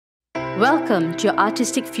Welcome to your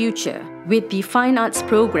artistic future with the Fine Arts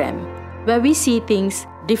program, where we see things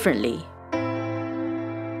differently.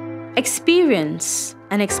 Experience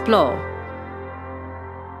and explore.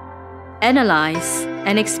 Analyze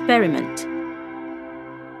and experiment.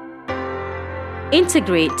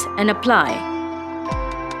 Integrate and apply.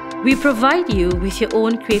 We provide you with your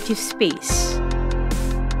own creative space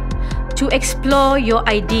to explore your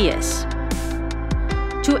ideas,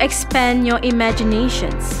 to expand your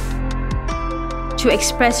imaginations, to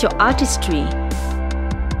express your artistry,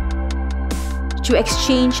 to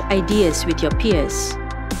exchange ideas with your peers,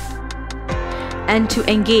 and to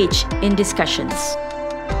engage in discussions.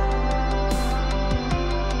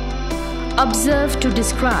 Observe to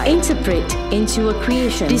describe, interpret into a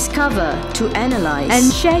creation, discover to analyze,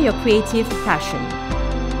 and share your creative passion.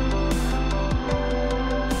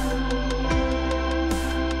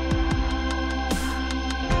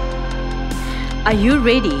 Are you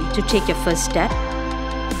ready to take your first step?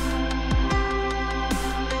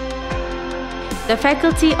 The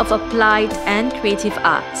Faculty of Applied and Creative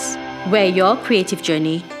Arts, where your creative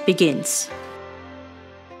journey begins.